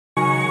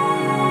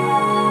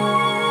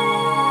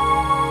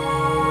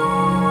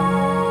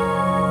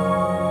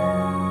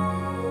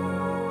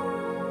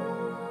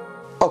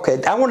Okay,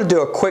 I want to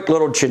do a quick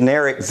little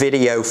generic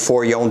video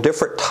for you on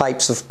different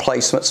types of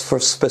placements for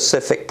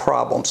specific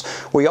problems.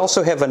 We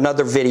also have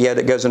another video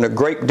that goes into a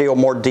great deal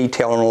more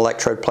detail on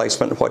electrode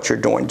placement and what you're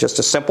doing. Just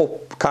a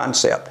simple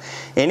concept.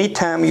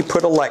 Anytime you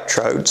put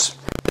electrodes,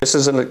 this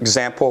is an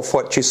example of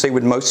what you see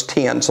with most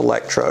TENS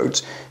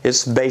electrodes.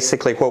 It's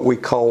basically what we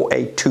call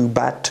a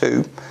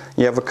 2x2.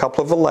 You have a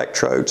couple of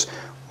electrodes.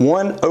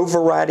 One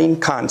overriding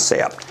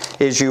concept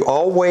is you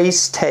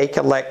always take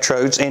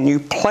electrodes and you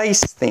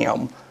place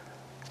them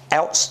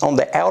out on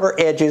the outer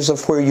edges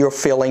of where you're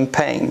feeling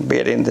pain, be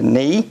it in the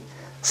knee,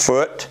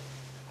 foot,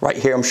 right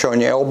here I'm showing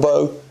you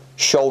elbow,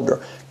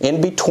 shoulder. In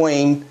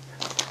between,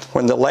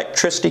 when the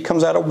electricity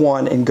comes out of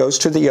one and goes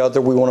to the other,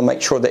 we want to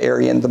make sure the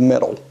area in the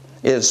middle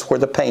is where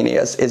the pain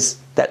is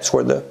that's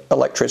where the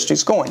electricity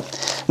is going.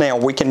 Now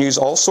we can use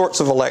all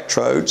sorts of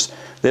electrodes.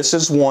 This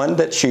is one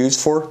that's used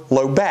for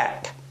low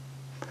back.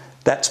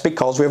 That's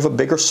because we have a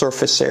bigger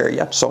surface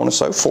area, so on and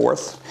so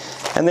forth.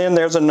 And then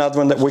there's another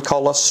one that we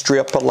call a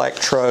strip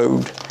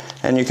electrode.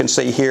 And you can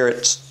see here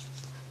it's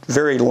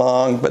very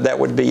long, but that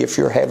would be if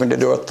you're having to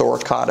do a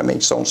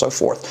thoracotomy, so on and so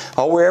forth.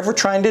 All we're ever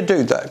trying to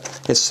do, though,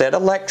 is set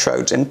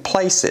electrodes in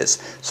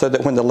places so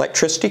that when the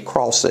electricity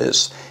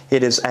crosses,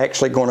 it is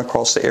actually going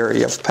across the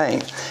area of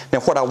pain.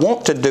 Now, what I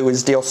want to do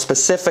is deal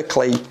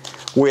specifically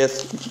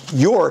with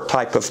your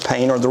type of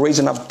pain, or the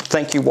reason I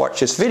think you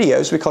watch this video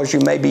is because you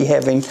may be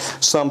having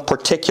some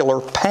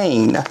particular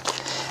pain.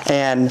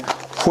 And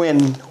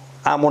what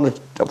I want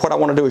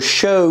to do is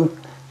show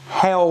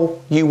how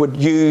you would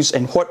use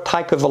and what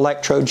type of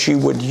electrodes you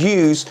would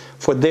use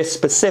for this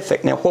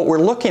specific. Now, what we're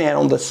looking at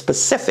on the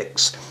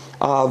specifics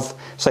of,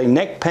 say,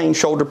 neck pain,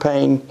 shoulder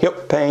pain,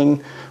 hip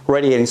pain,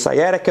 radiating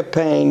sciatica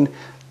pain,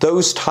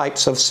 those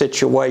types of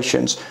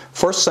situations.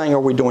 First thing,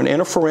 are we doing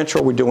interferential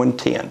or are we doing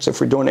TENS?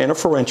 If we're doing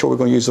interferential, we're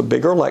going to use a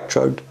bigger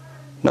electrode.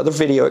 Another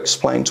video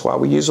explains why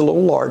we use a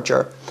little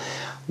larger.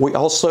 We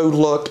also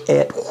look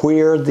at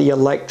where the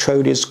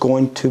electrode is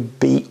going to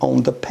be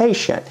on the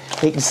patient.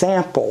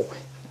 Example,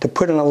 to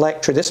put an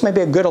electrode, this may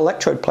be a good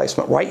electrode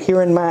placement right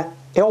here in my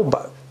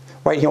elbow,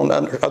 right here on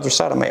the other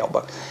side of my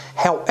elbow.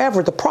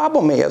 However, the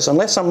problem is,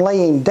 unless I'm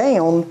laying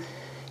down,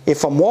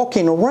 if I'm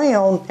walking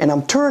around and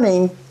I'm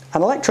turning,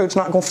 an electrode's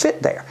not going to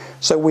fit there.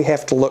 So we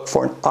have to look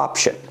for an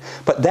option.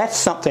 But that's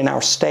something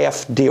our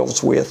staff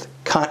deals with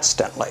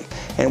constantly.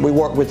 And we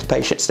work with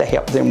patients to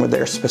help them with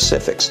their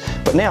specifics.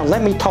 But now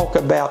let me talk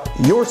about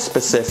your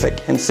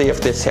specific and see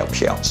if this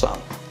helps you out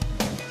some.